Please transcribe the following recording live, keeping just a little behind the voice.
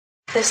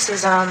This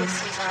is something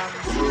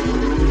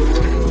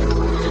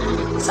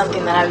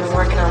that I've been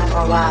working on for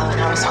a while, and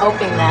I was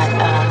hoping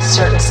that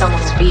certain someone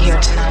would be here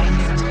tonight.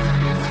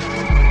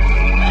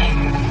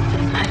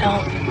 But I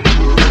don't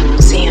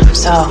see him,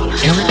 so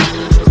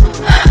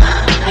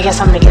I guess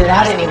I'm gonna get it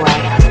out anyway.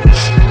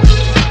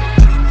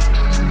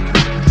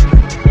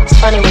 It's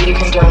funny what you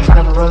can do in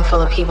front of a room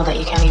full of people that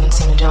you can't even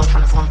seem to do in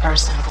front of one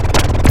person.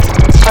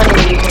 It's funny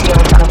what you can do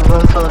in front of a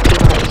room full of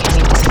people that you can't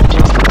even seem to do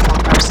in front of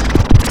one person.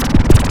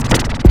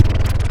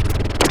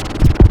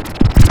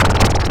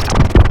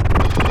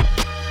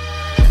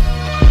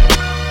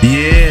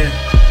 Yeah.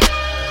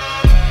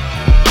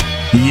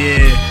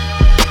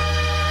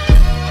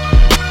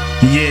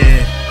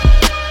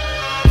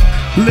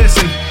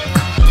 Listen,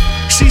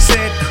 she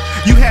said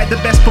you had the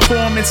best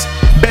performance,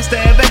 best I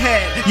ever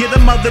had. Yeah, the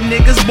mother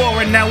niggas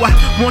boring. Now I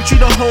want you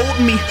to hold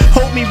me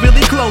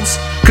really close.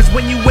 Cause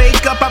when you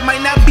wake up, I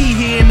might not be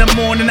here in the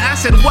morning. I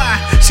said, why?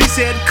 She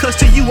said, cause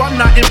to you I'm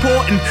not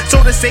important.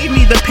 So to save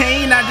me the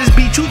pain, I just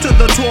beat you to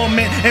the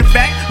torment. In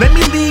fact, let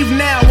me leave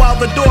now while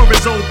the door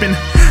is open.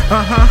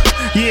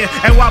 Yeah,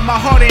 and while my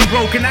heart ain't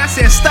broken, I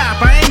said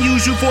stop, I ain't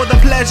use you for the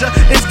pleasure.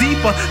 It's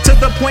deeper, to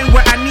the point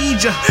where I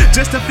need you,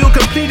 just to feel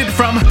completed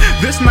from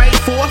this night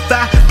forth.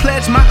 I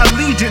pledge my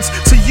allegiance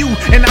to you,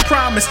 and I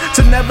promise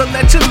to never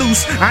let you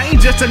loose. I ain't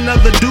just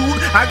another dude,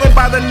 I go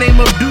by the name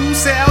of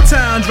Deuce,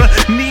 Altendre.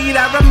 Need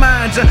I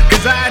remind you,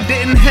 cause I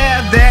didn't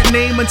have that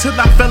name until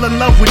I fell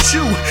in love with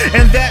you,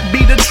 and that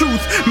be the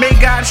truth. May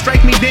God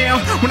strike me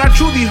down when I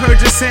truly heard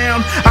your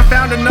sound. I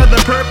found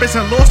another purpose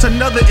and lost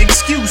another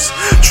excuse.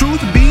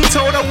 Truth be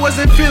told, I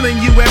wasn't feeling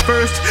you at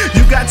first.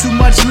 You got too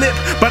much lip,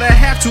 but I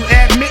have to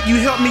admit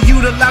you helped me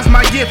utilize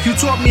my gift. You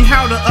taught me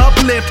how to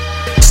uplift,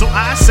 so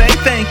I say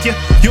thank you.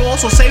 You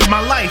also saved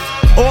my life,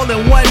 all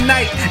in one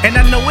night. And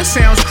I know it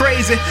sounds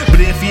crazy, but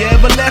if you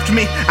ever left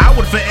me, I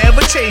would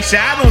forever chase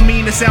you. I don't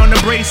mean to sound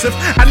abrasive,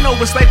 I know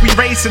it's like we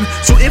racing.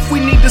 So if we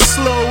need to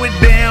slow it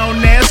down,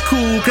 that's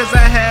cool, cause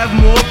I have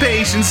more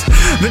patience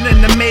than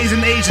an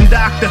amazing Asian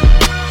doctor.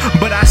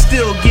 But I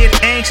still get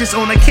anxious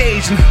on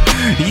occasion.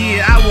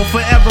 Yeah, I will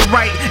forever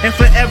write and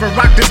forever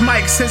rock this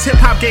mic, since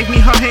hip-hop gave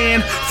me her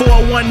hand for a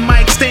one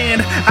mic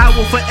stand. I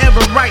will forever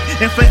write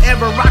and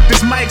forever rock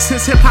this mic,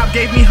 since hip-hop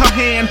gave me her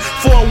hand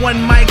for a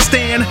one mic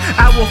stand.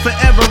 I will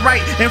forever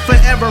write and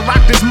forever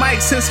rock this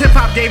mic, since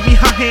hip-hop gave me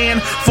her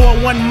hand for a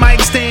one mic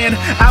stand.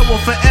 I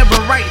will forever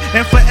write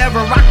and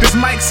forever rock this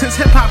mic,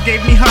 since hip-hop gave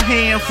me her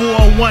hand for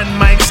a one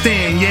mic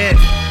stand. Yeah.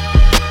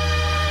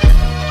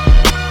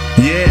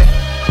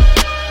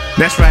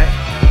 That's right.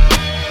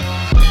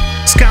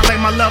 It's kinda like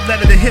my love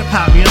letter to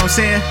hip-hop, you know what I'm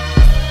saying?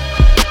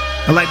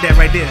 I like that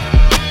right there.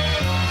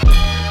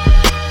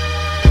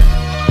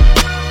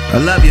 I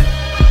love you.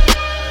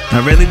 I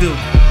really do.